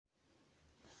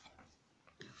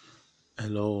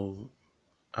Hello,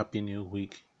 Happy New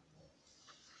Week.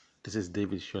 This is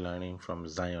David Sholarin from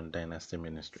Zion Dynasty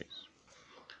Ministries.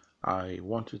 I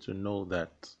want you to know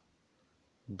that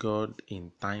God,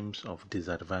 in times of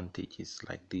disadvantages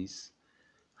like this,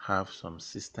 have some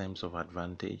systems of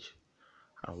advantage,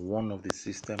 and one of the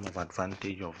system of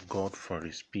advantage of God for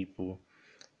His people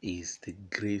is the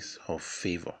grace of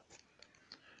favor.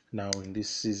 Now, in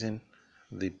this season,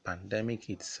 the pandemic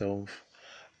itself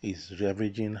is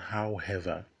ravaging.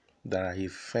 However, there are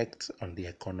effects on the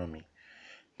economy,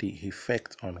 the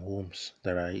effect on homes.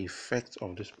 There are effects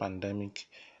of this pandemic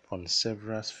on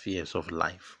several spheres of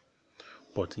life.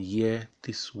 But here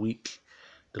this week,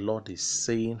 the Lord is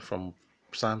saying from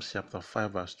Psalms chapter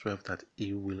 5 verse 12 that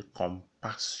He will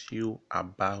compass you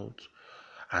about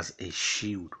as a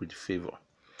shield with favor.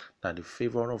 That the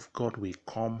favor of God will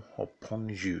come upon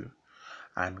you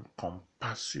and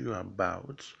compass you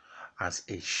about as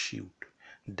a shield.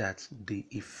 That the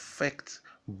effect,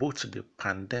 both the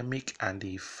pandemic and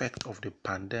the effect of the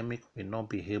pandemic, will not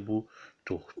be able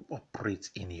to operate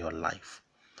in your life.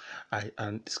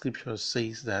 And scripture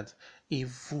says that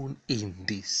even in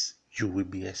this you will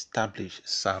be established.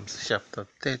 Psalms chapter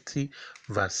 30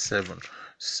 verse 7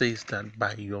 says that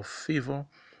by your favor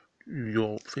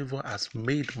has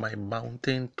made my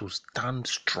mountain to stand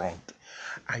strong.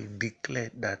 I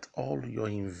declare that all your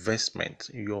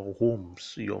investments, your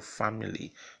homes, your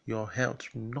family, your health,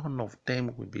 none of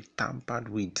them will be tampered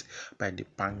with by the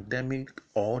pandemic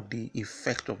or the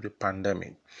effect of the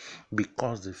pandemic,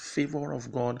 because the favor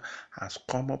of God has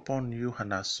come upon you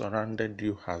and has surrounded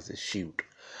you as a shield.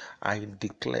 I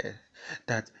declare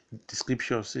that the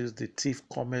scripture says the thief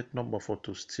cometh not but for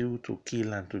to steal, to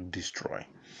kill, and to destroy.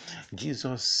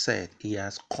 Jesus said He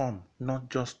has come not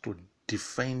just to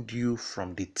defend you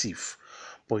from the thief,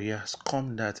 but He has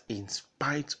come that in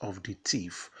spite of the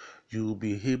thief, you will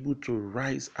be able to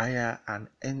rise higher and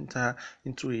enter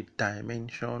into a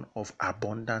dimension of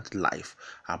abundant life,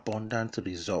 abundant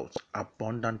results,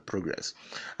 abundant progress.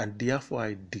 And therefore,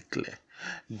 I declare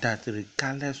that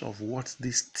regardless of what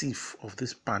this thief of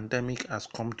this pandemic has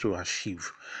come to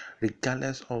achieve,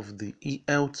 regardless of the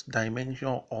health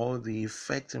dimension or the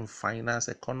effect in finance,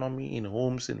 economy, in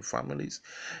homes, in families,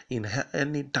 in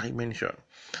any dimension,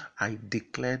 I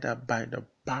declare that by the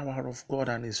power of God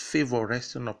and His favor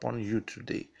resting upon you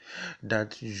today,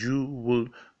 that you will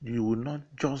not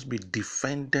just be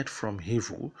defended from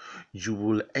evil, you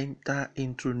will enter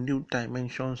into new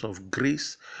dimensions of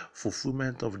grace,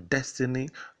 fulfillment of destiny,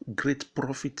 great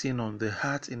profiting on the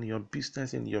heart, in your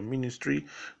business, in your ministry.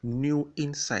 New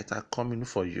insights are coming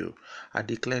for you. I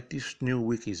declare this new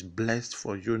week is blessed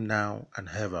for you now and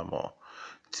evermore.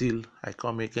 Till I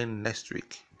come again next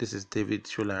week, this is David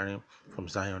Shularin from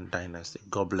Zion Dynasty.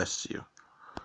 God bless you.